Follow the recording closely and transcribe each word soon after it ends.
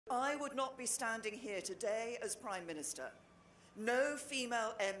I would not be standing here today as Prime Minister. No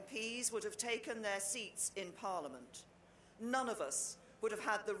female MPs would have taken their seats in Parliament. None of us would have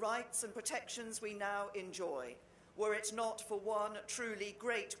had the rights and protections we now enjoy, were it not for one truly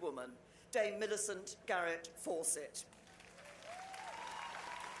great woman, Dame Millicent Fawcett.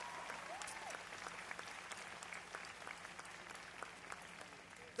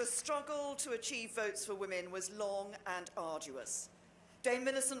 The struggle to achieve votes for women was long and arduous. Dame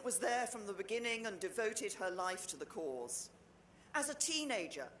Millicent was there from the beginning and devoted her life to the cause. As a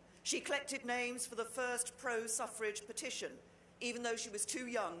teenager, she collected names for the first pro-suffrage petition, even though she was too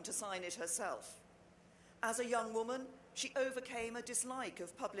young to sign it herself. As a young woman, she overcame a dislike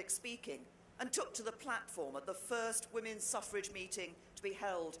of public speaking and took to the platform at the first women's suffrage meeting to be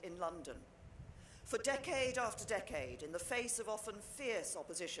held in London. For decade after decade, in the face of often fierce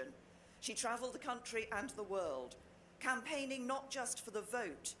opposition, she travelled the country and the world, campaigning not just for the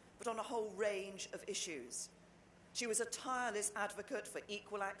vote, but on a whole range of issues. She was a tireless advocate for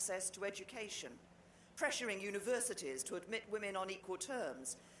equal access to education, pressuring universities to admit women on equal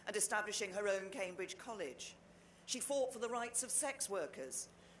terms and establishing her own Cambridge College. She fought for the rights of sex workers,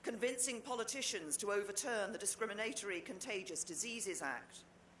 convincing politicians to overturn the Discriminatory Contagious Diseases Act.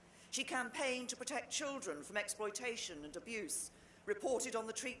 She campaigned to protect children from exploitation and abuse, reported on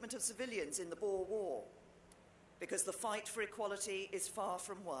the treatment of civilians in the Boer War. Because the fight for equality is far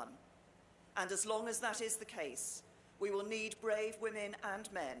from won. And as long as that is the case, we will need brave women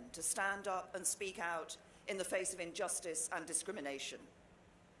and men to stand up and speak out in the face of injustice and discrimination.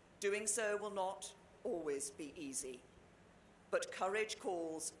 Doing so will not always be easy. But courage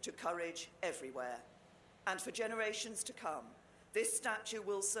calls to courage everywhere. And for generations to come, this statue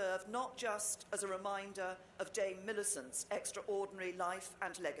will serve not just as a reminder of Dame Millicent's extraordinary life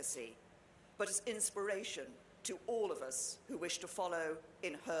and legacy, but as inspiration to all of us who wish to follow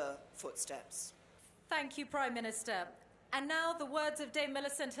in her footsteps. Thank you, Prime Minister. And now the words of Dame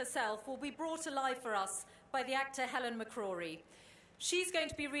Millicent herself will be brought alive for us by the actor Helen McCrory. She's going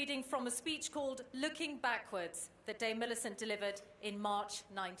to be reading from a speech called Looking Backwards that Dame Millicent delivered in March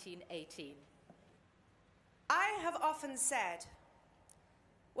 1918. I have often said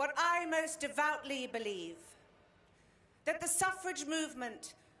what I most devoutly believe, that the suffrage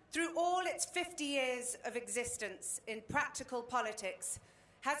movement, through all its 50 years of existence in practical politics,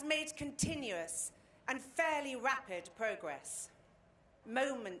 has made continuous and fairly rapid progress.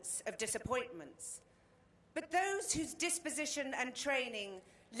 Moments of disappointments, but those whose disposition and training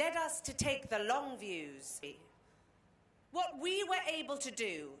led us to take the long views. What we were able to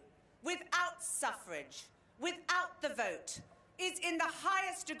do without suffrage, without the vote, is in the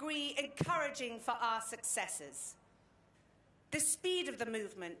highest degree encouraging for our successors. The speed of the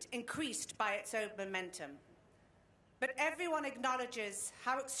movement increased by its own momentum, but everyone acknowledges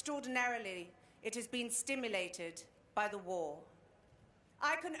how extraordinarily it has been stimulated by the war.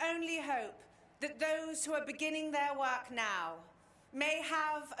 I can only hope that those who are beginning their work now may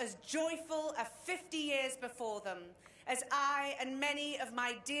have as joyful a 50 years before them as I and many of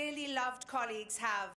my dearly loved colleagues have